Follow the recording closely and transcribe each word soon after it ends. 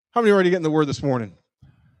How many are already getting the word this morning?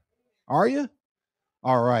 Are you?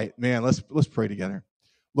 All right, man. Let's pray together.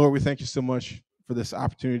 Lord, we thank you so much for this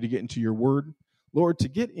opportunity to get into your word. Lord, to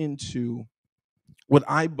get into what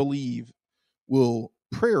I believe will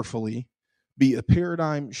prayerfully be a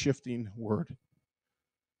paradigm shifting word.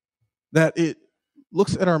 That it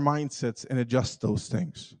looks at our mindsets and adjusts those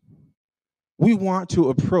things. We want to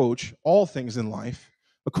approach all things in life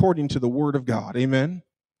according to the word of God. Amen.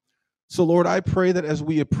 So, Lord, I pray that as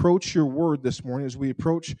we approach your word this morning, as we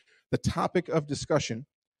approach the topic of discussion,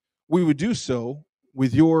 we would do so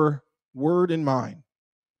with your word in mind,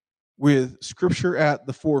 with scripture at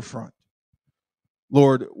the forefront.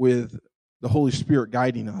 Lord, with the Holy Spirit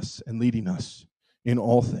guiding us and leading us in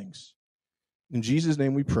all things. In Jesus'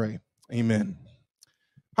 name we pray. Amen.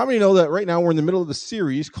 How many know that right now we're in the middle of the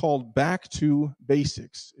series called Back to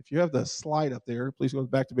Basics? If you have the slide up there, please go to the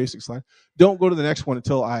Back to Basics slide. Don't go to the next one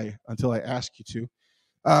until I ask you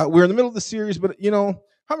to. We're in the middle of the series, but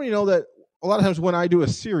how many know that a lot of times when I do a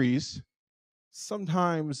series,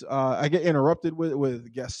 sometimes I get interrupted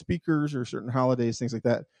with guest speakers or certain holidays, things like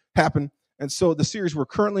that happen. And so the series we're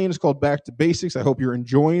currently in is called Back to Basics. I hope you're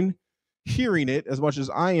enjoying hearing it as much as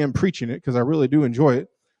I am preaching it, because I really do enjoy it.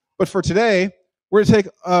 But for today, we're going to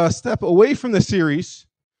take a step away from the series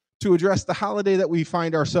to address the holiday that we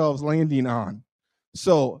find ourselves landing on.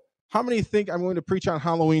 So how many think I'm going to preach on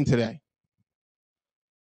Halloween today?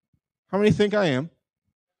 How many think I am?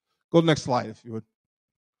 Go to the next slide, if you would.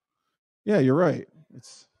 Yeah, you're right.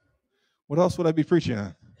 What else would I be preaching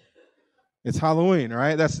on? It's Halloween,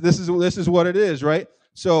 right? This is what it is, right?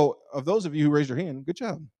 So of those of you who raised your hand, good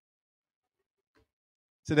job.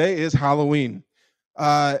 Today is Halloween.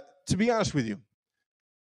 To be honest with you,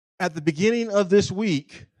 at the beginning of this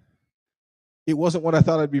week, it wasn't what I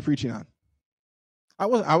thought I'd be preaching on. I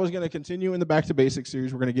was going to continue in the Back to Basics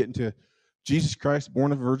series. We're going to get into Jesus Christ,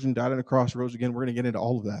 born of a virgin, died on a cross, rose again. We're going to get into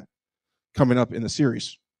all of that coming up in the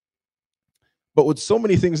series. But with so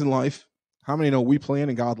many things in life, how many know we plan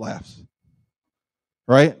and God laughs?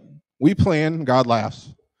 Right? We plan, God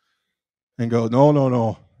laughs and go,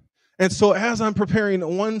 no. And so as I'm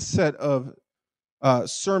preparing one set of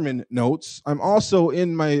sermon notes, I'm also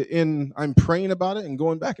I'm praying about it and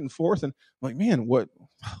going back and forth, and I'm like, man, what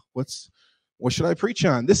should I preach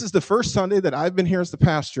on? This is the first Sunday that I've been here as the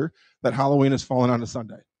pastor that Halloween has fallen on a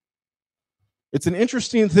Sunday. It's an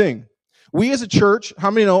interesting thing. We as a church,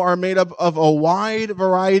 how many know, are made up of a wide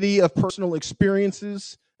variety of personal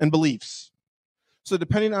experiences and beliefs. So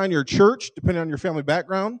depending on your church, depending on your family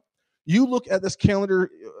background, you look at this calendar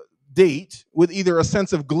date with either a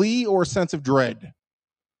sense of glee or a sense of dread.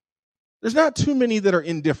 There's not too many that are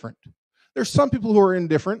indifferent. There's some people who are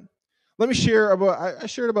indifferent. Let me share I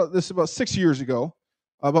shared about this about 6 years ago,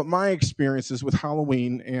 about my experiences with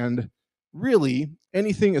Halloween and really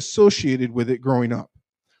anything associated with it growing up.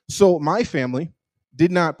 So my family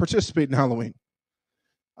did not participate in Halloween.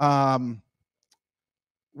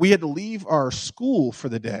 We had to leave our school for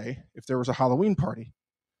the day if there was a Halloween party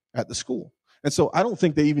at the school. And so I don't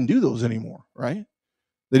think they even do those anymore, right?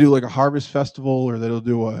 They do like a harvest festival, or they'll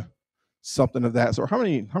do something of that sort. How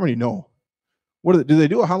many know? Do they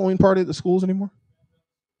do a Halloween party at the schools anymore?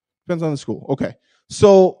 Depends on the school. Okay.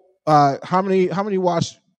 So how many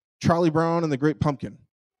watch Charlie Brown and the Great Pumpkin?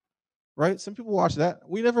 Right? Some people watch that.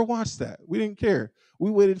 We never watched that. We didn't care.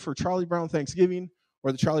 We waited for Charlie Brown Thanksgiving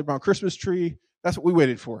or the Charlie Brown Christmas tree. That's what we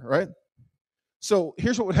waited for, right? So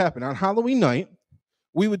here's what would happen. On Halloween night,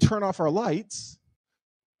 we would turn off our lights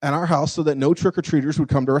at our house so that no trick-or-treaters would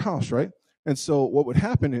come to our house, right? And so what would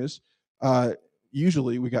happen is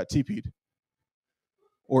usually we got TP'd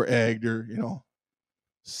or egged or,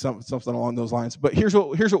 something along those lines. But here's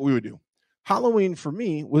what we would do. Halloween for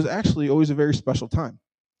me was actually always a very special time.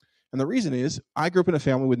 And the reason is I grew up in a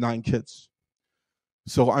family with 9 kids.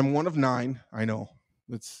 So I'm one of 9. I know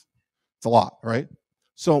it's a lot, right?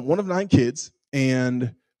 So I'm one of 9 kids,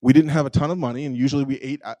 and we didn't have a ton of money, and usually we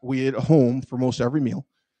ate at home for most every meal.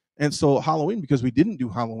 And so Halloween, because we didn't do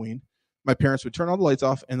Halloween, my parents would turn all the lights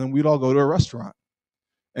off, and then we'd all go to a restaurant.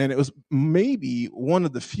 And it was maybe one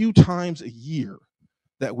of the few times a year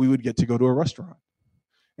that we would get to go to a restaurant.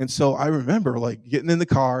 And so I remember like getting in the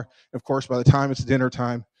car. Of course, by the time it's dinner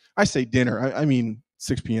time, I say dinner, I mean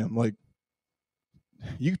 6 p.m. Like,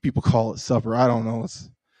 you people call it supper. I don't know. It's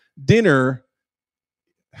dinner.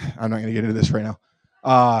 I'm not going to get into this right now.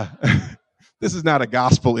 This is not a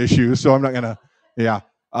gospel issue, so I'm not going to,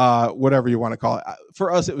 whatever you want to call it.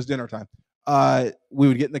 For us, it was dinner time. We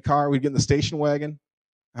would get in the car. We'd get in the station wagon.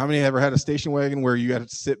 How many ever had a station wagon where you had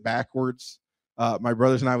to sit backwards? My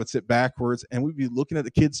brothers and I would sit backwards, and we'd be looking at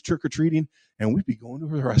the kids trick-or-treating, and we'd be going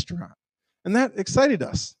to a restaurant. And that excited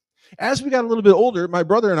us. As we got a little bit older, my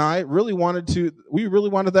brother and I really wanted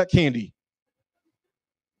that candy.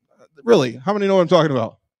 Really, how many know what I'm talking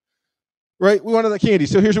about? Right? We wanted that candy.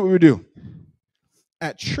 So here's what we would do.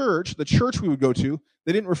 At church, the church we would go to,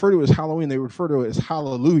 they didn't refer to it as Halloween, they refer to it as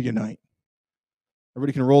Hallelujah Night.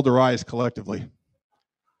 Everybody can roll their eyes collectively.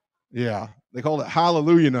 Yeah, they called it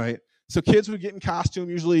Hallelujah Night. So kids would get in costume,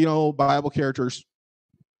 usually, Bible characters.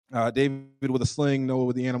 David with a sling, Noah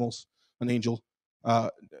with the animals, an angel.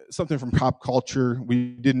 Something from pop culture.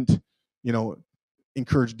 We didn't,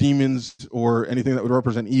 encourage demons or anything that would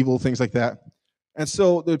represent evil, things like that. And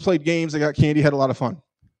so they played games, they got candy, had a lot of fun.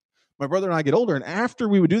 My brother and I get older, and after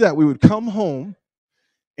we would do that, we would come home,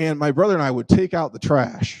 and my brother and I would take out the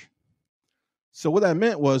trash. So what that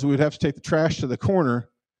meant was we would have to take the trash to the corner,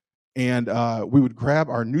 and we would grab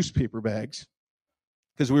our newspaper bags,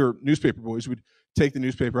 because we were newspaper boys. We'd take the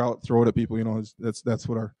newspaper out, throw it at people. That's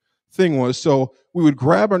what our thing was. So we would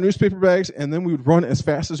grab our newspaper bags, and then we would run as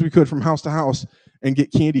fast as we could from house to house and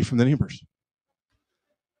get candy from the neighbors.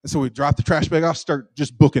 And so we'd drop the trash bag off, start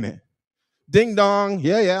just booking it. Ding dong,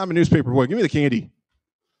 yeah, I'm a newspaper boy. Give me the candy.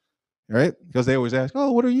 Right? Because they always ask,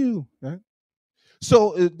 oh, what are you? Right?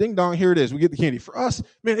 So ding dong, here it is. We get the candy. For us,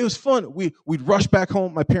 man, it was fun. We'd rush back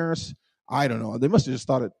home. My parents, I don't know, they must have just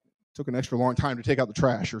thought it took an extra long time to take out the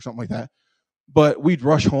trash or something like that. But we'd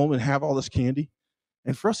rush home and have all this candy.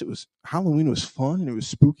 And for us, Halloween was fun, and it was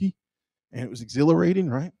spooky, and it was exhilarating,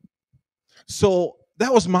 right? So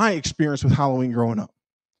that was my experience with Halloween growing up.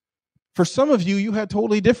 For some of you, you had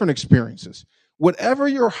totally different experiences. Whatever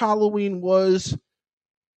your Halloween was,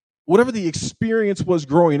 whatever the experience was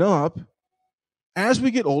growing up, as we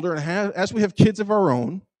get older and as we have kids of our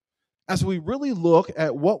own, as we really look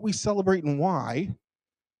at what we celebrate and why,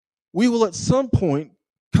 we will at some point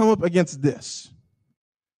come up against this.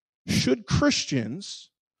 Should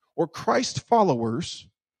Christians or Christ followers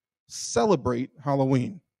celebrate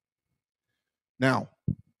Halloween? Now,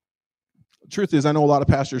 the truth is, I know a lot of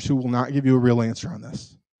pastors who will not give you a real answer on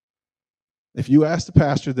this. If you ask the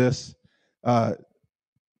pastor this, they'll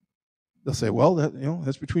say, well,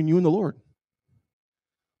 that's between you and the Lord.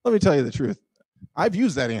 Let me tell you the truth. I've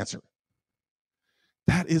used that answer.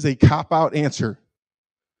 That is a cop-out answer.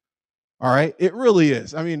 All right? It really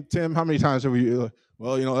is. I mean, Tim, how many times have we,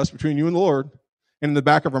 that's between you and the Lord. And in the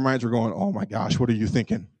back of our minds, we're going, oh my gosh, what are you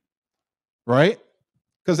thinking? Right?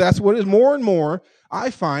 Because that's what it is. More and more, I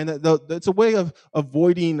find that it's a way of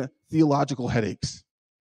avoiding theological headaches.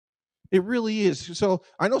 It really is. So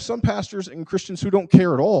I know some pastors and Christians who don't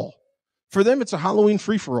care at all. For them, it's a Halloween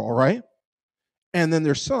free-for-all, right? And then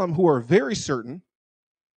there's some who are very certain,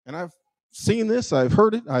 and I've seen this, I've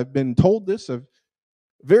heard it, I've been told this, I'm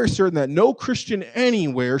very certain that no Christian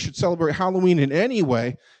anywhere should celebrate Halloween in any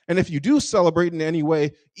way. And if you do celebrate in any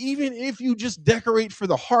way, even if you just decorate for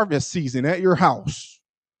the harvest season at your house,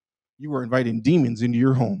 you are inviting demons into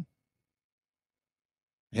your home.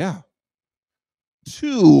 Yeah.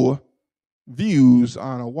 Two views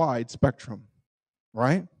on a wide spectrum,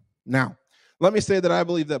 right? Now, let me say that I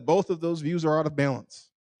believe that both of those views are out of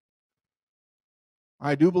balance.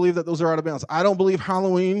 I do believe that those are out of balance. I don't believe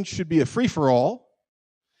Halloween should be a free-for-all,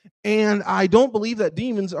 and I don't believe that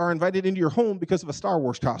demons are invited into your home because of a Star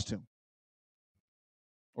Wars costume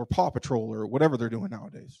or Paw Patrol or whatever they're doing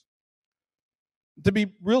nowadays. To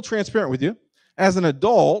be real transparent with you, as an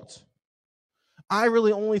adult, I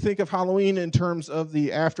really only think of Halloween in terms of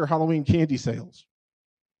the after Halloween candy sales.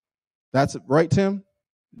 That's it, right, Tim?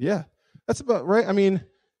 Yeah, that's about right. I mean,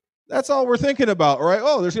 that's all we're thinking about, right?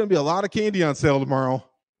 Oh, there's going to be a lot of candy on sale tomorrow,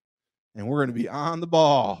 and we're going to be on the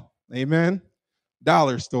ball. Amen?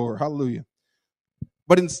 Dollar store, hallelujah.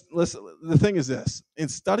 But listen, the thing is this. In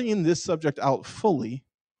studying this subject out fully,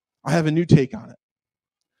 I have a new take on it.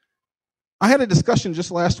 I had a discussion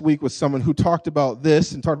just last week with someone who talked about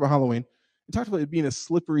this and talked about Halloween and talked about it being a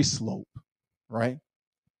slippery slope, right?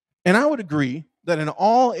 And I would agree that in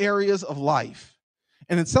all areas of life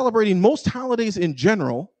and in celebrating most holidays in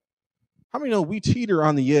general, how many know we teeter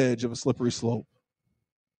on the edge of a slippery slope?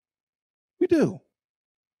 We do.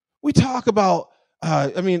 We talk about,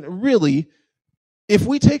 really, if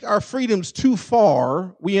we take our freedoms too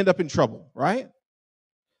far, we end up in trouble, right?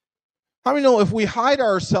 How many know if we hide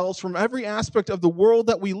ourselves from every aspect of the world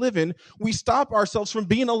that we live in, we stop ourselves from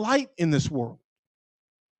being a light in this world?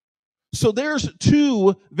 So there's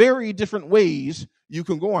two very different ways you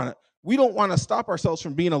can go on it. We don't want to stop ourselves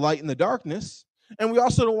from being a light in the darkness, and we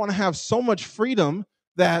also don't want to have so much freedom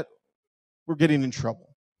that we're getting in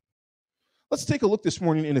trouble. Let's take a look this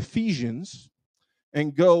morning in Ephesians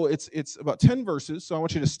and go, it's about 10 verses, so I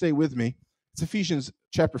want you to stay with me. It's Ephesians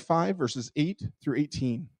chapter 5, verses 8 through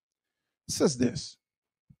 18. It says this: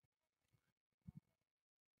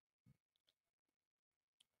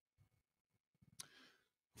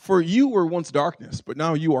 For you were once darkness, but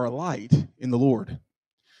now you are light in the Lord.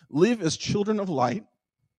 Live as children of light,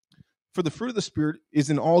 for the fruit of the Spirit is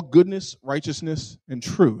in all goodness, righteousness, and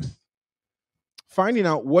truth, finding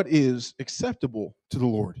out what is acceptable to the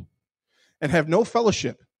Lord, and have no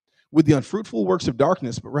fellowship with the unfruitful works of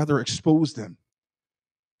darkness, but rather expose them.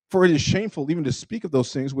 For it is shameful even to speak of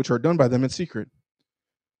those things which are done by them in secret.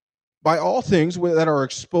 By all things that are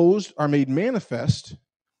exposed are made manifest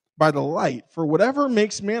by the light, for whatever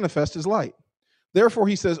makes manifest is light. Therefore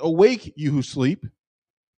he says, awake, you who sleep,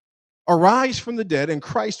 arise from the dead, and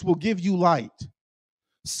Christ will give you light.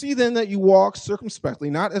 See then that you walk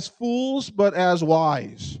circumspectly, not as fools, but as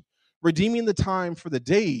wise, redeeming the time, for the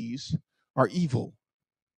days are evil.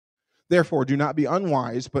 Therefore do not be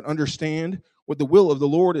unwise, but understand what the will of the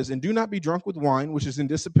Lord is, and do not be drunk with wine, which is in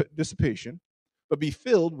dissipation, but be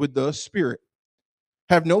filled with the Spirit.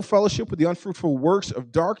 Have no fellowship with the unfruitful works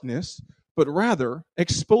of darkness, but rather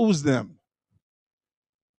expose them.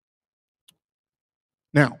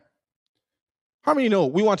 Now, how many know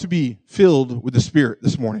we want to be filled with the Spirit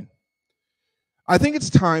this morning? I think it's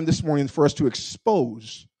time this morning for us to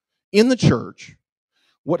expose in the church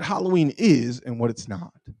what Halloween is and what it's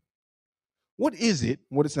not. What is it,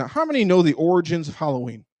 what it's not? How many know the origins of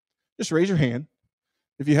Halloween? Just raise your hand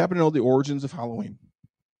if you happen to know the origins of Halloween.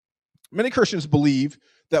 Many Christians believe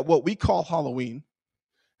that what we call Halloween,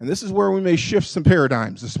 and this is where we may shift some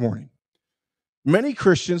paradigms this morning. Many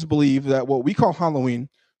Christians believe that what we call Halloween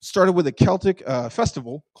started with a Celtic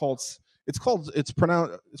festival it's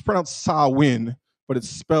pronounced Samhain, but it's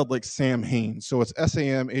spelled like Sam Hain. So it's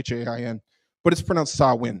Samhain, but it's pronounced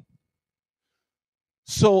Samhain.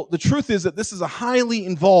 So the truth is that this is a highly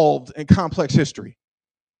involved and complex history.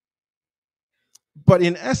 But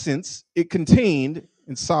in essence, it contained,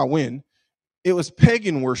 in Samhain, it was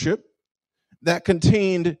pagan worship that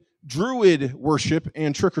contained Druid worship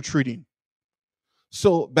and trick-or-treating.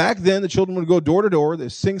 So back then, the children would go door to door,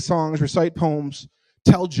 they'd sing songs, recite poems,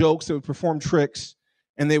 tell jokes, they would perform tricks,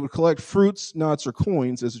 and they would collect fruits, nuts, or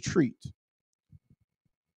coins as a treat.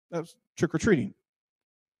 That was trick-or-treating.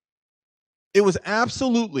 It was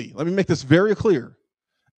absolutely, let me make this very clear,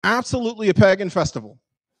 absolutely a pagan festival.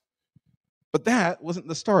 But that wasn't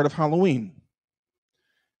the start of Halloween.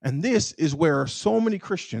 And this is where so many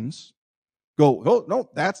Christians go, oh, no,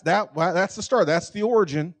 that's the start. That's the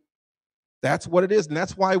origin. That's what it is. And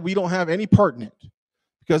that's why we don't have any part in it,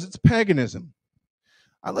 because it's paganism.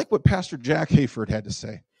 I like what Pastor Jack Hayford had to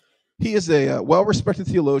say. He is a well-respected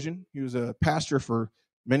theologian. He was a pastor for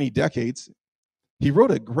many decades. He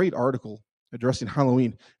wrote a great article addressing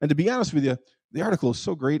Halloween. And to be honest with you, the article is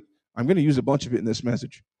so great, I'm going to use a bunch of it in this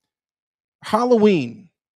message. Halloween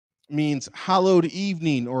means hallowed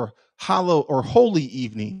evening or holy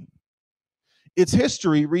evening. Its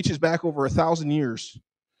history reaches back over 1,000 years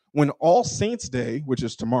when All Saints' Day, which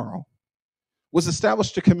is tomorrow, was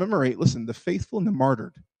established to commemorate, listen, the faithful and the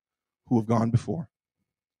martyred who have gone before.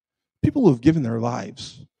 People who have given their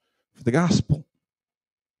lives for the gospel.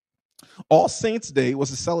 All Saints' Day was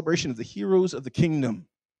a celebration of the heroes of the kingdom.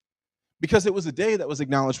 Because it was a day that was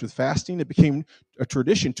acknowledged with fasting, it became a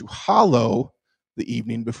tradition to hallow the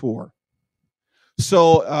evening before.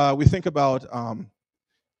 So we think about,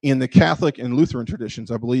 in the Catholic and Lutheran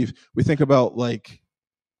traditions, I believe, we think about like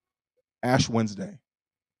Ash Wednesday.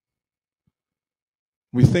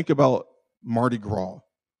 We think about Mardi Gras.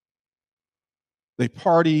 They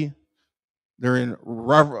party, they're in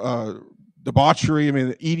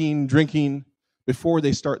debauchery, eating, drinking, before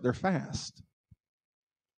they start their fast.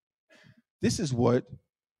 This is what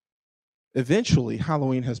eventually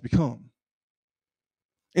Halloween has become.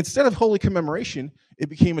 Instead of holy commemoration, it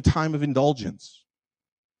became a time of indulgence.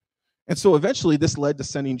 And so eventually this led to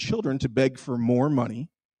sending children to beg for more money,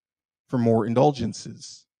 for more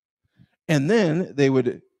indulgences. And then they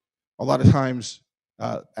would, a lot of times,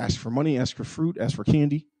 ask for money, ask for fruit, ask for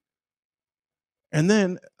candy. And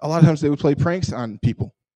then a lot of times they would play pranks on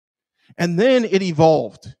people. And then it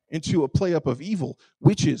evolved into a play-up of evil,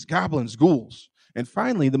 witches, goblins, ghouls, and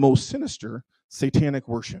finally the most sinister, satanic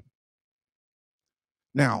worship.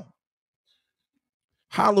 Now,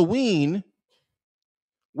 Halloween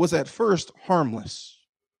was at first harmless.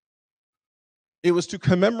 It was to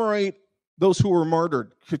commemorate those who were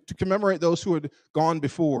martyred, to commemorate those who had gone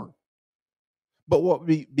before. But what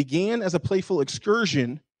began as a playful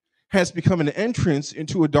excursion has become an entrance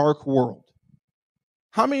into a dark world.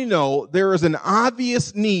 How many know there is an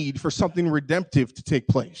obvious need for something redemptive to take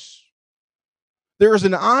place? There is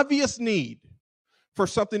an obvious need for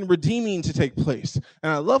something redeeming to take place.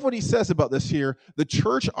 And I love what he says about this here. The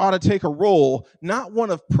church ought to take a role, not one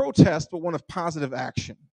of protest, but one of positive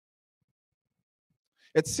action.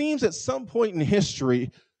 It seems at some point in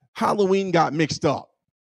history, Halloween got mixed up.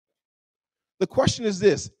 The question is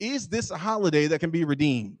this a holiday that can be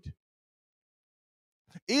redeemed?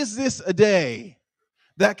 Is this a day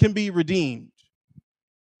that can be redeemed?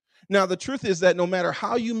 Now, the truth is that no matter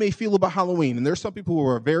how you may feel about Halloween, and there's some people who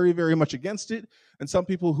are very, very much against it, and some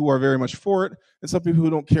people who are very much for it, and some people who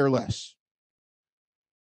don't care less.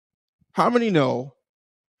 How many know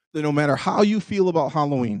that no matter how you feel about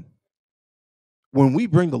Halloween, when we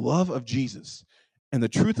bring the love of Jesus and the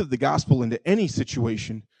truth of the gospel into any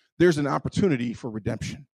situation, there's an opportunity for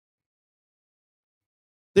redemption.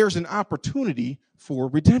 There's an opportunity for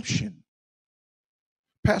redemption.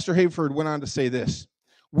 Pastor Hayford went on to say this: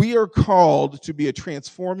 we are called to be a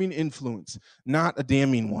transforming influence, not a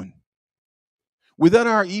damning one. Within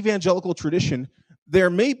our evangelical tradition, there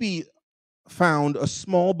may be found a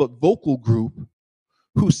small but vocal group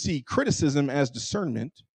who see criticism as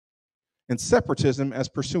discernment and separatism as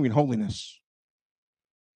pursuing holiness.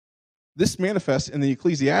 This manifests in the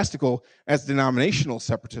ecclesiastical as denominational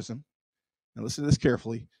separatism. Now listen to this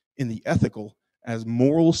carefully. In the ethical as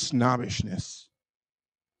moral snobbishness,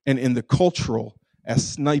 and in the cultural as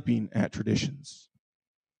sniping at traditions.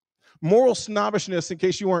 Moral snobbishness, in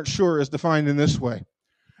case you aren't sure, is defined in this way: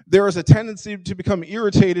 there is a tendency to become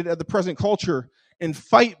irritated at the present culture and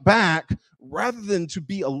fight back rather than to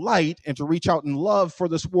be a light and to reach out in love for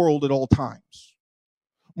this world at all times.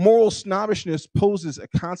 Moral snobbishness poses a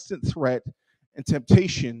constant threat and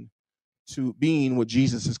temptation to being what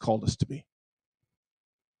Jesus has called us to be.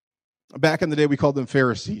 Back in the day, we called them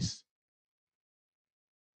Pharisees.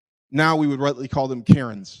 Now we would rightly call them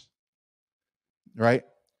Karens, right?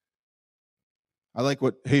 I like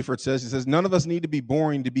what Hayford says. He says, none of us need to be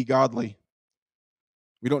boring to be godly.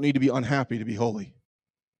 We don't need to be unhappy to be holy.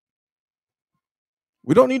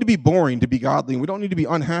 We don't need to be boring to be godly, and we don't need to be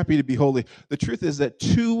unhappy to be holy. The truth is that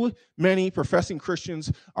too many professing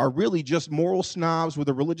Christians are really just moral snobs with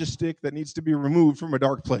a religious stick that needs to be removed from a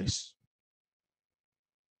dark place.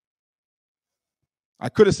 I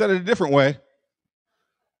could have said it a different way.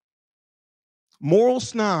 Moral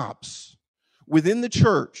snobs within the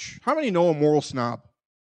church. How many know a moral snob?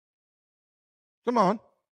 Come on.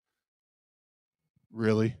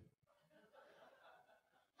 Really?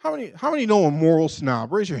 How many know a moral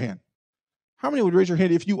snob? Raise your hand. How many would raise your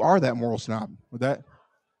hand if you are that moral snob? Would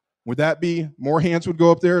that be more hands would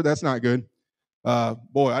go up there? That's not good.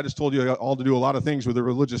 Boy, I just told you all to do a lot of things with a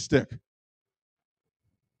religious stick.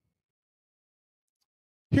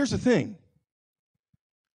 Here's the thing.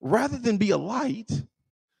 Rather than be a light,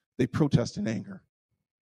 they protest in anger.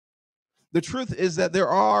 The truth is that there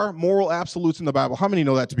are moral absolutes in the Bible. How many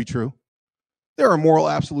know that to be true? There are moral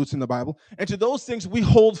absolutes in the Bible. And to those things, we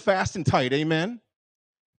hold fast and tight. Amen?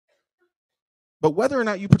 But whether or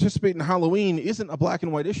not you participate in Halloween isn't a black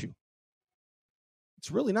and white issue. It's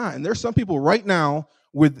really not. And there's some people right now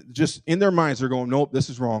with just in their minds, they're going, nope, this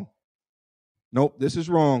is wrong. Nope, this is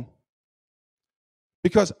wrong.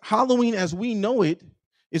 Because Halloween as we know it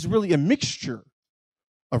is really a mixture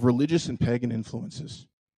of religious and pagan influences.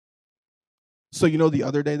 So you know the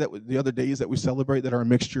other days that we celebrate that are a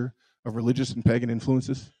mixture of religious and pagan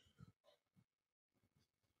influences?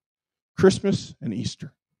 Christmas and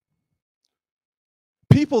Easter.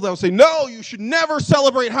 People that will say, no, you should never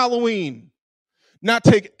celebrate Halloween, not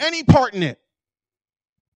take any part in it,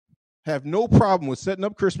 have no problem with setting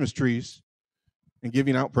up Christmas trees and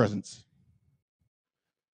giving out presents.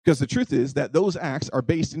 Because the truth is that those acts are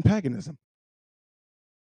based in paganism.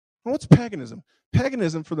 Well, what's paganism?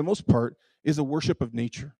 Paganism, for the most part, is a worship of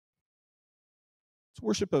nature. It's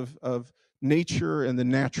worship of nature and the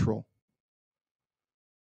natural.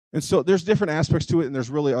 And so there's different aspects to it, and there's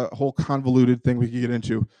really a whole convoluted thing we could get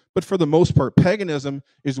into. But for the most part, paganism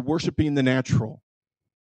is worshiping the natural.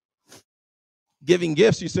 Giving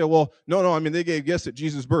gifts, you say, well, no, I mean, they gave gifts at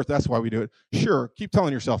Jesus' birth. That's why we do it. Sure, keep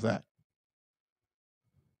telling yourself that.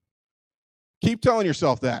 Keep telling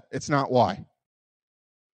yourself that. It's not why.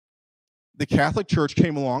 The Catholic Church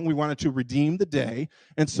came along. We wanted to redeem the day.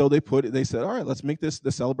 And so they said, all right, let's make this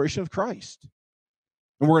the celebration of Christ.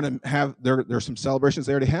 And we're going to have, there's some celebrations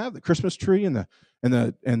they already have, the Christmas tree and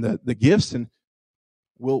the gifts, and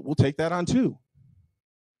we'll take that on too.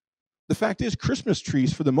 The fact is, Christmas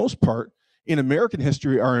trees, for the most part, in American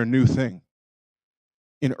history are a new thing.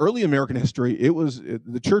 In early American history,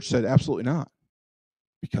 the church said absolutely not,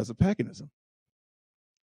 because of paganism.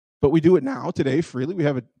 But we do it now, today, freely. We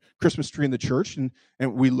have a Christmas tree in the church, and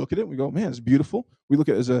we look at it and we go, man, it's beautiful. We look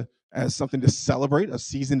at it as something to celebrate, a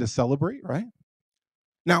season to celebrate, right?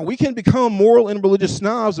 Now, we can become moral and religious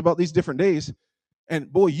snobs about these different days,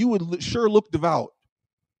 and boy, you would sure look devout.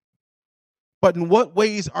 But in what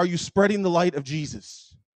ways are you spreading the light of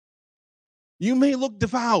Jesus? You may look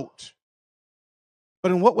devout,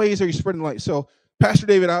 but in what ways are you spreading the light? So, Pastor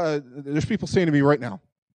David, there's people saying to me right now,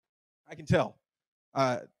 I can tell.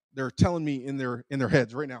 They're telling me in their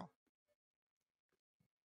heads right now.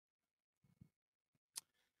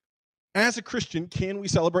 As a Christian, can we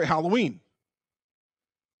celebrate Halloween?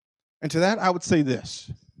 And to that, I would say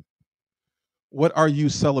this. What are you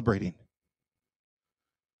celebrating?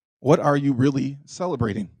 What are you really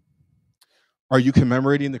celebrating? Are you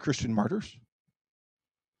commemorating the Christian martyrs?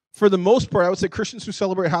 For the most part, I would say Christians who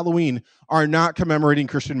celebrate Halloween are not commemorating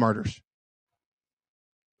Christian martyrs.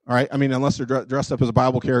 All right? I mean, unless they're dressed up as a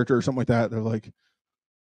Bible character or something like that, they're like,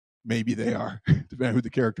 maybe they are, depending on who the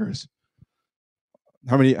character is.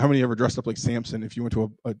 How many ever dressed up like Samson if you went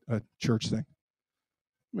to a church thing?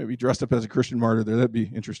 Maybe dressed up as a Christian martyr there. That'd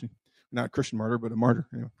be interesting. Not a Christian martyr, but a martyr.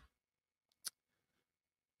 Anyway.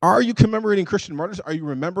 Are you commemorating Christian martyrs? Are you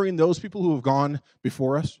remembering those people who have gone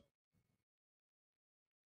before us?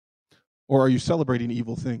 Or are you celebrating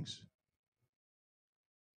evil things?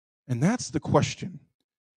 And that's the question.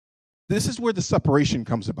 This is where the separation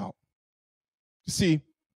comes about. You see,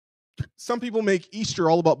 some people make Easter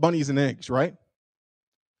all about bunnies and eggs, right?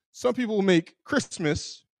 Some people make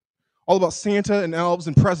Christmas all about Santa and elves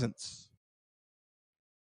and presents,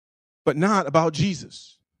 but not about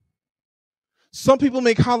Jesus. Some people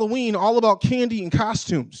make Halloween all about candy and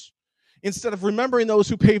costumes instead of remembering those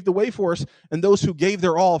who paved the way for us and those who gave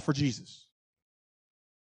their all for Jesus.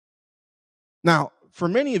 Now, for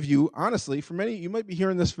many of you, honestly, you might be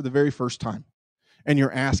hearing this for the very first time, and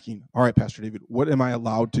you're asking, all right, Pastor David, what am I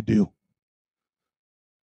allowed to do?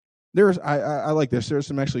 I like this. There's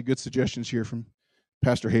some actually good suggestions here from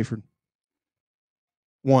Pastor Hayford.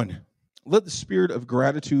 1, let the spirit of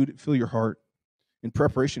gratitude fill your heart in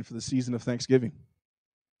preparation for the season of Thanksgiving.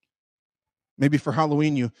 Maybe for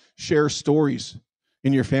Halloween, you share stories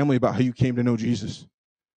in your family about how you came to know Jesus.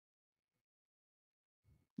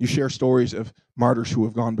 You share stories of martyrs who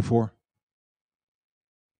have gone before.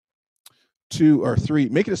 2 or 3,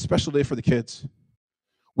 make it a special day for the kids.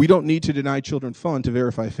 We don't need to deny children fun to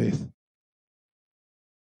verify faith.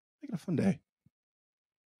 Make it a fun day.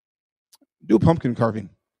 Do a pumpkin carving.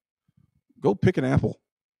 Go pick an apple.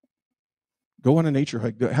 Go on a nature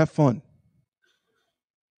hike. Have fun.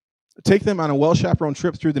 Take them on a well-chaperoned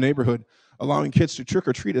trip through the neighborhood, allowing kids to trick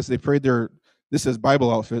or treat as they parade this says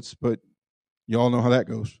Bible outfits, but you all know how that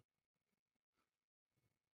goes.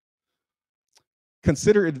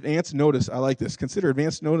 Consider advance notice. I like this. Consider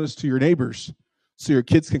advance notice to your neighbors so your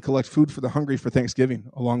kids can collect food for the hungry for Thanksgiving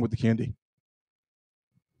along with the candy.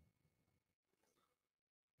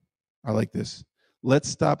 I like this. Let's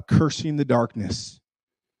stop cursing the darkness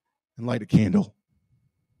and light a candle.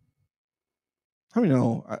 How many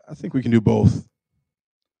know? I think we can do both.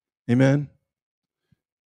 Amen.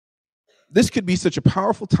 This could be such a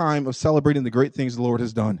powerful time of celebrating the great things the Lord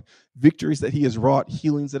has done, victories that he has wrought,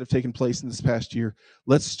 healings that have taken place in this past year.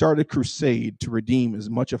 Let's start a crusade to redeem as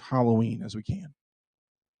much of Halloween as we can.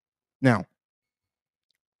 Now,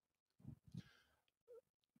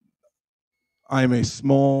 I'm a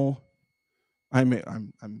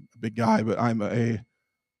big guy, but I'm a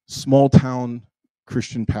small town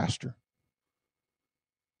Christian pastor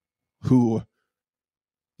who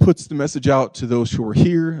puts the message out to those who are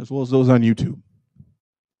here as well as those on YouTube.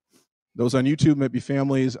 Those on YouTube might be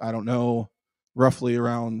families, I don't know, roughly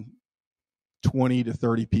around 20 to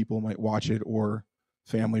 30 people might watch it, or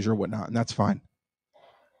families or whatnot, and that's fine.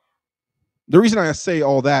 The reason I say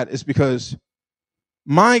all that is because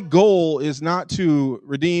my goal is not to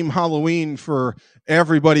redeem Halloween for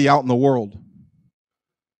everybody out in the world.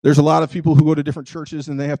 There's a lot of people who go to different churches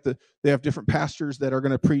and they have different pastors that are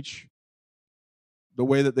going to preach the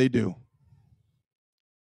way that they do.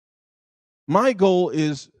 My goal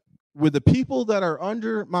is with the people that are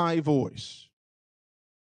under my voice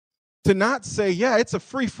to not say, yeah, it's a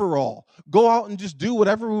free-for-all. Go out and just do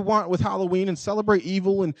whatever we want with Halloween and celebrate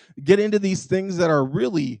evil and get into these things that are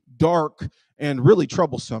really dark and really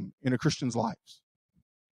troublesome in a Christian's lives.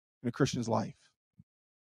 In a Christian's life.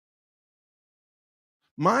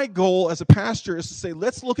 My goal as a pastor is to say,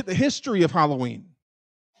 let's look at the history of Halloween.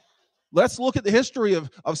 Let's look at the history of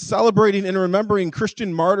celebrating and remembering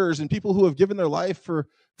Christian martyrs and people who have given their life for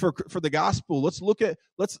the gospel. Let's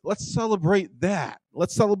celebrate that.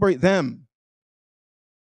 Let's celebrate them.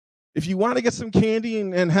 If you want to get some candy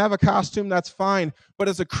and have a costume, that's fine. But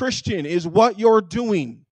as a Christian, is what you're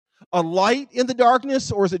doing a light in the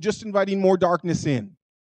darkness, or is it just inviting more darkness in?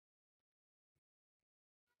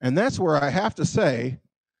 And that's where I have to say,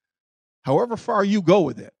 however far you go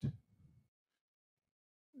with it,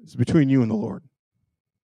 It's between you and the Lord.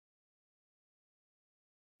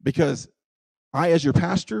 Because I, as your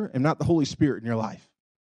pastor, am not the Holy Spirit in your life.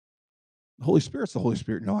 The Holy Spirit's the Holy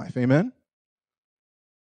Spirit in your life. Amen?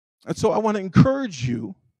 And so I want to encourage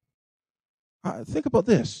you, think about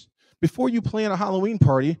this. Before you plan a Halloween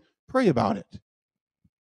party, pray about it.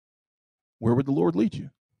 Where would the Lord lead you?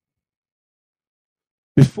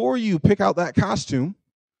 Before you pick out that costume,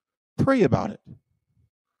 pray about it.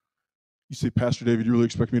 You say, Pastor David, you really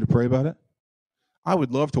expect me to pray about it? I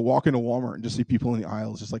would love to walk into Walmart and just see people in the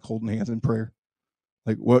aisles just like holding hands in prayer.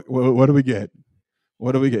 Like, what do we get?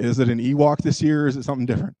 What do we get? Is it an Ewok this year or is it something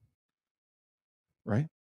different? Right?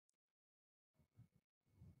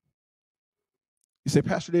 You say,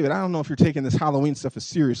 Pastor David, I don't know if you're taking this Halloween stuff as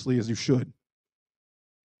seriously as you should.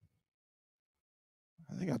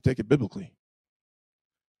 I think I'll take it biblically.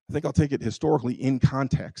 I think I'll take it historically in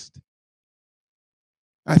context.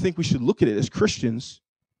 I think we should look at it as Christians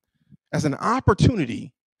as an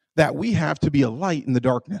opportunity that we have to be a light in the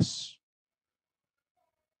darkness.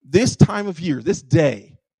 This time of year, this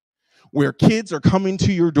day, where kids are coming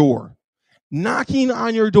to your door, knocking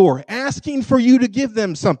on your door, asking for you to give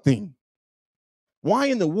them something. Why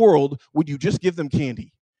in the world would you just give them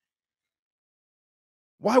candy?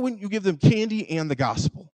 Why wouldn't you give them candy and the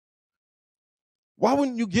gospel? Why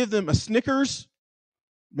wouldn't you give them a Snickers?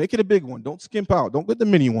 Make it a big one. Don't skimp out. Don't get the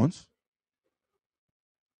mini ones.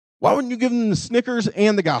 Why wouldn't you give them the Snickers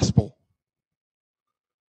and the gospel?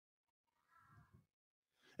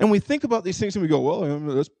 And we think about these things and we go, well,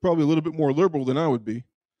 that's probably a little bit more liberal than I would be.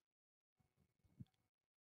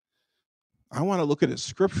 I want to look at it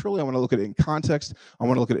scripturally. I want to look at it in context. I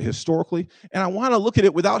want to look at it historically. And I want to look at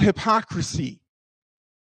it without hypocrisy.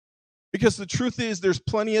 Because the truth is there's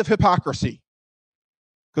plenty of hypocrisy.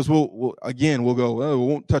 Because we'll go, we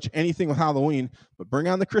won't touch anything with Halloween, but bring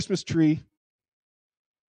on the Christmas tree.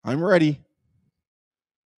 I'm ready.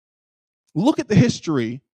 Look at the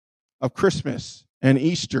history of Christmas and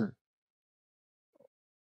Easter.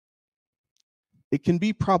 It can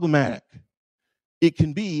be problematic. It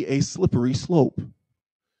can be a slippery slope,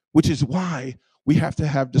 which is why we have to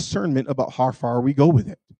have discernment about how far we go with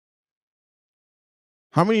it.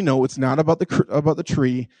 How many know it's not about the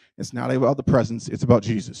tree, it's not about the presents, it's about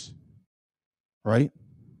Jesus, right?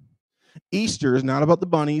 Easter is not about the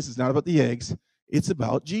bunnies, it's not about the eggs, it's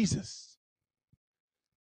about Jesus.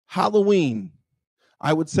 Halloween,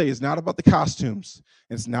 I would say, is not about the costumes,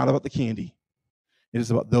 and it's not about the candy. It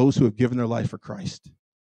is about those who have given their life for Christ.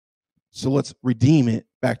 So let's redeem it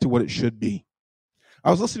back to what it should be.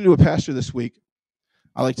 I was listening to a pastor this week.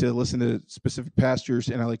 I like to listen to specific pastors,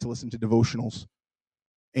 and I like to listen to devotionals.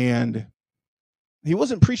 And he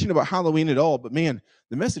wasn't preaching about Halloween at all, but man,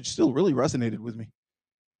 the message still really resonated with me.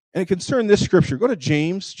 And it concerned this scripture. Go to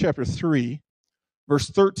James chapter 3, verse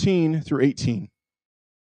 13 through 18. It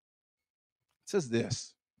says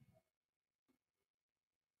this.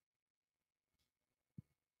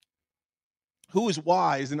 Who is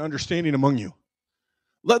wise and understanding among you?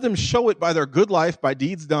 Let them show it by their good life, by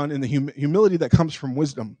deeds done, in the humility that comes from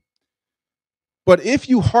wisdom. But if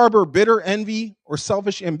you harbor bitter envy or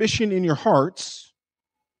selfish ambition in your hearts,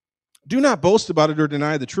 do not boast about it or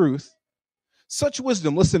deny the truth. Such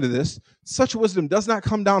wisdom, listen to this, such wisdom does not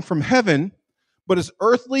come down from heaven, but is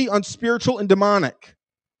earthly, unspiritual, and demonic.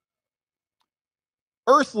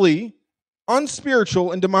 Earthly,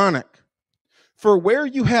 unspiritual, and demonic. For where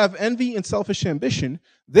you have envy and selfish ambition,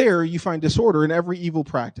 there you find disorder in every evil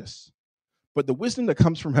practice. But the wisdom that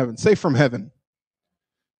comes from heaven, say from heaven,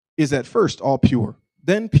 is at first all pure,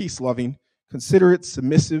 then peace-loving, considerate,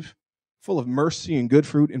 submissive, full of mercy and good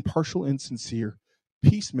fruit, impartial and sincere,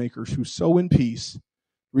 peacemakers who sow in peace,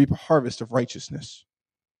 reap a harvest of righteousness.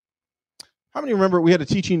 How many remember we had a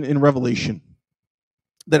teaching in Revelation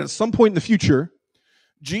that at some point in the future,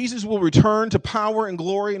 Jesus will return to power and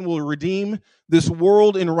glory and will redeem this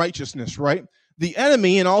world in righteousness, right? The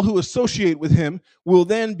enemy and all who associate with him will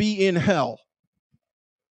then be in hell.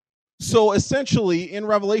 So essentially, in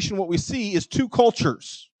Revelation, what we see is two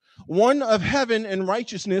cultures, one of heaven and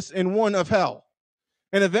righteousness and one of hell.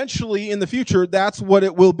 And eventually, in the future, that's what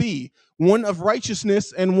it will be, one of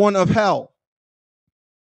righteousness and one of hell.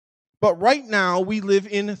 But right now, we live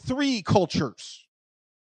in three cultures.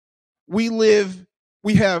 We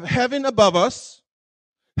have heaven above us,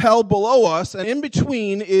 hell below us, and in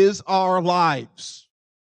between is our lives.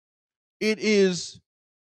 It is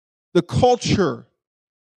the culture.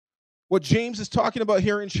 What James is talking about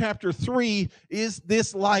here in chapter 3 is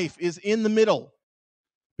this life, is in the middle.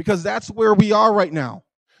 Because that's where we are right now.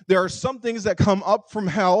 There are some things that come up from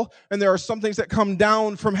hell, and there are some things that come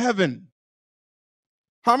down from heaven.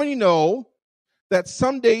 How many know that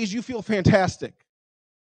some days you feel fantastic.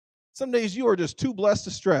 Some days you are just too blessed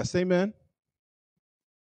to stress. Amen.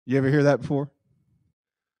 You ever hear that before?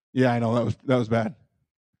 Yeah, I know that was bad.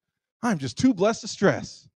 I'm just too blessed to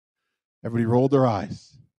stress. Everybody rolled their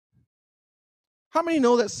eyes. How many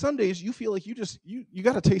know that some days you feel like you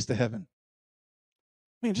got a taste of heaven?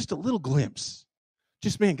 Man, just a little glimpse.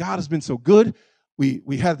 Just, man, God has been so good.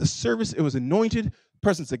 We had the service. It was anointed. The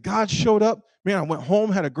presence of God showed up. Man, I went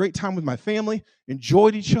home, had a great time with my family,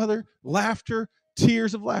 enjoyed each other, laughter,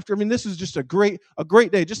 tears of laughter. I mean, this is just a great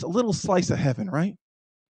day, just a little slice of heaven, right?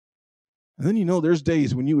 And then there's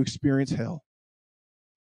days when you experience hell.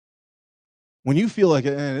 When you feel like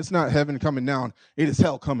it's not heaven coming down, it is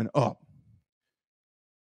hell coming up.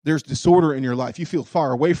 There's disorder in your life. You feel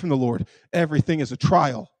far away from the Lord. Everything is a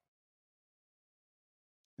trial.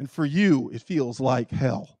 And for you, it feels like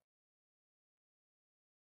hell.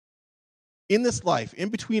 In this life, in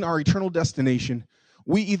between our eternal destination,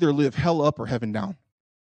 we either live hell up or heaven down.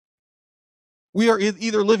 We are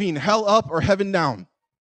either living hell up or heaven down.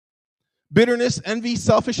 Bitterness, envy,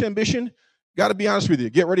 selfish ambition, got to be honest with you,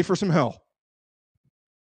 get ready for some hell.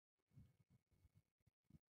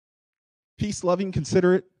 Peace, loving,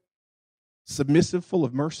 considerate, submissive, full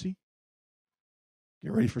of mercy,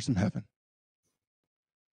 get ready for some heaven.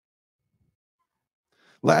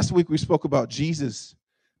 Last week we spoke about Jesus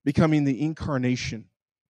becoming the incarnation,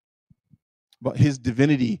 about his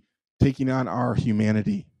divinity taking on our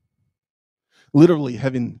humanity. Literally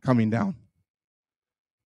heaven coming down.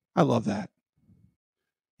 I love that.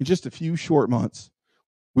 In just a few short months,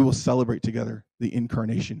 we will celebrate together the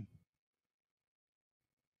incarnation.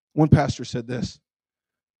 One pastor said this: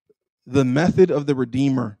 the method of the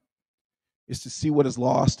Redeemer is to see what is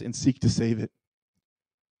lost and seek to save it.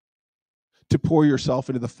 To pour yourself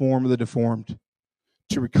into the form of the deformed.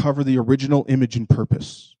 To recover the original image and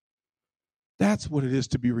purpose. That's what it is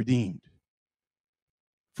to be redeemed.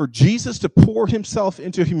 For Jesus to pour himself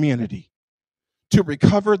into humanity. To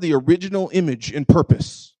recover the original image and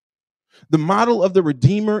purpose. The model of the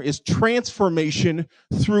Redeemer is transformation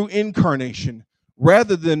through incarnation,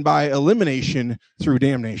 rather than by elimination through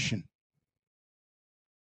damnation.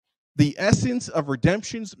 The essence of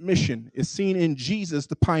redemption's mission is seen in Jesus,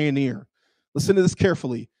 the pioneer. Listen to this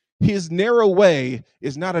carefully. His narrow way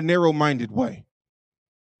is not a narrow-minded way.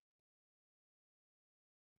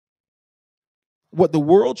 What the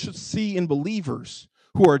world should see in believers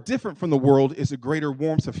who are different from the world is a greater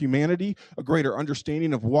warmth of humanity, a greater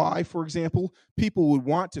understanding of why, for example, people would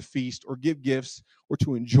want to feast or give gifts or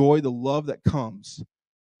to enjoy the love that comes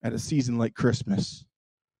at a season like Christmas.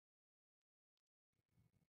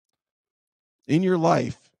 In your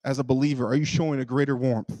life as a believer, are you showing a greater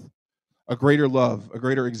warmth, a greater love, a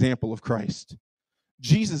greater example of Christ?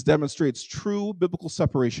 Jesus demonstrates true biblical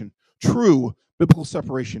separation,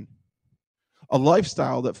 a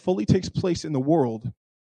lifestyle that fully takes place in the world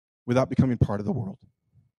without becoming part of the world.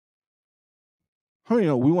 How many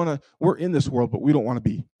know we're in this world, but we don't want to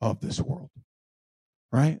be of this world,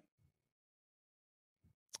 right?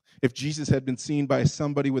 If Jesus had been seen by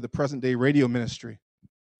somebody with a present-day radio ministry,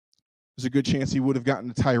 there's a good chance he would have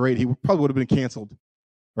gotten a tirade. He probably would have been canceled,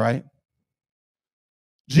 right?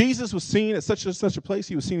 Jesus was seen at such a place.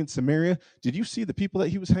 He was seen in Samaria. Did you see the people that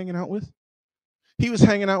he was hanging out with? He was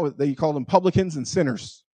hanging out with, they called them publicans and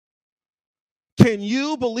sinners. Can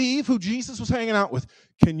you believe who Jesus was hanging out with?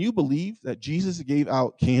 Can you believe that Jesus gave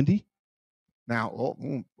out candy? Now,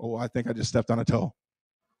 I think I just stepped on a toe.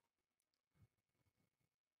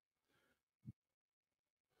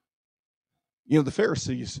 The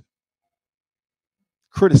Pharisees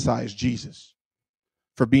criticized Jesus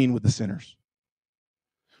for being with the sinners.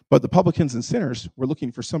 But the publicans and sinners were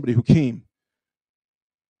looking for somebody who came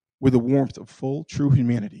with the warmth of full, true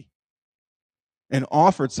humanity and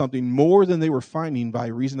offered something more than they were finding by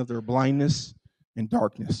reason of their blindness and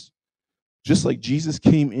darkness. Just like Jesus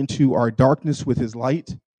came into our darkness with his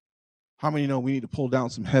light, how many know we need to pull down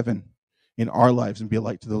some heaven in our lives and be a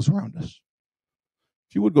light to those around us?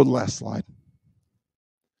 If you would go to the last slide.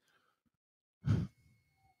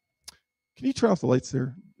 Can you turn off the lights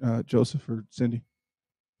there, Joseph or Cindy? In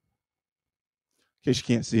case you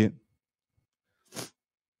can't see it.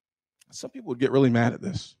 Some people would get really mad at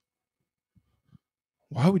this.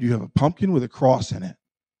 Why would you have a pumpkin with a cross in it?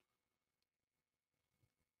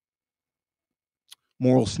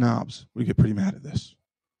 Moral snobs would get pretty mad at this.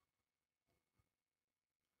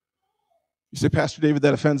 You say, Pastor David,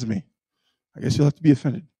 that offends me. I guess you'll have to be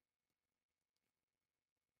offended.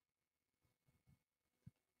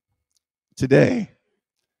 Today,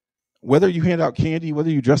 whether you hand out candy, whether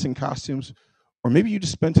you dress in costumes, or maybe you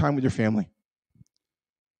just spend time with your family,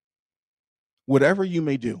 whatever you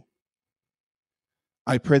may do,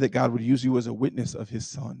 I pray that God would use you as a witness of his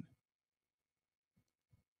Son.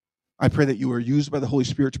 I pray that you are used by the Holy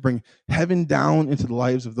Spirit to bring heaven down into the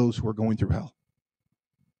lives of those who are going through hell.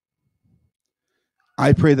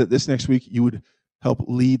 I pray that this next week you would help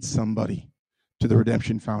lead somebody to the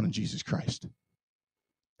redemption found in Jesus Christ.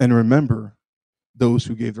 And remember those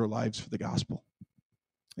who gave their lives for the gospel.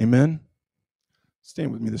 Amen?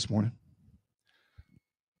 Stand with me this morning.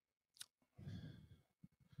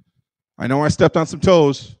 I know I stepped on some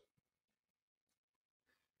toes.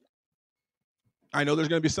 I know there's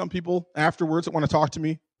going to be some people afterwards that want to talk to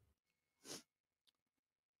me.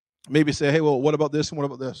 Maybe say, hey, well, what about this and what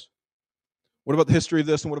about this? What about the history of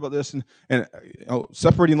this and what about this? And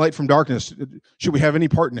separating light from darkness, should we have any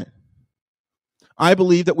part in it? I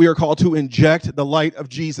believe that we are called to inject the light of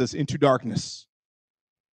Jesus into darkness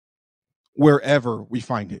wherever we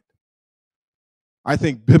find it. I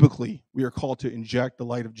think biblically we are called to inject the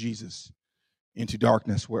light of Jesus into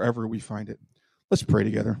darkness wherever we find it. Let's pray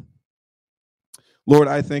together. Lord,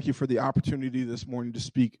 I thank you for the opportunity this morning to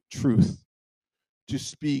speak truth, to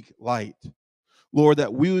speak light. Lord,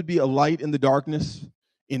 that we would be a light in the darkness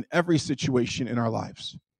in every situation in our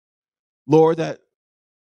lives. Lord, that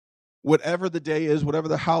whatever the day is, whatever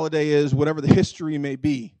the holiday is, whatever the history may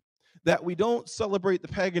be, that we don't celebrate the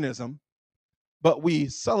paganism, but we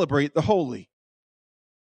celebrate the holy.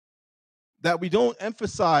 That we don't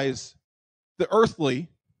emphasize the earthly,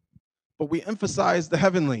 but we emphasize the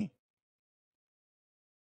heavenly.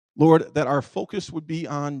 Lord, that our focus would be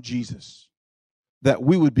on Jesus, that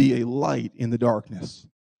we would be a light in the darkness.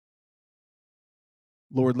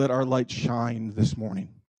 Lord, let our light shine this morning.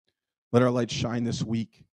 Let our light shine this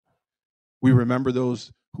week. We remember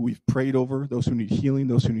those who we've prayed over, those who need healing,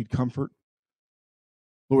 those who need comfort.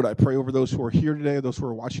 Lord, I pray over those who are here today, those who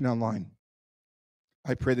are watching online.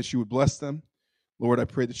 I pray that you would bless them. Lord, I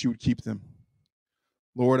pray that you would keep them.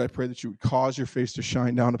 Lord, I pray that you would cause your face to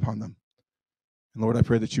shine down upon them. And Lord, I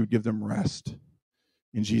pray that you would give them rest.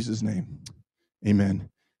 In Jesus' name, amen.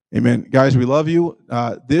 Amen. Guys, we love you.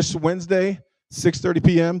 This Wednesday, 6:30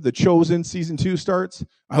 p.m., The Chosen Season 2 starts.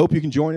 I hope you can join us.